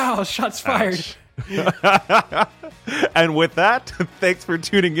 pow, Ouch. pow, shots fired. And with that, thanks for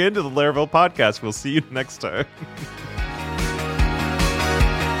tuning in to the Laravel podcast. We'll see you next time.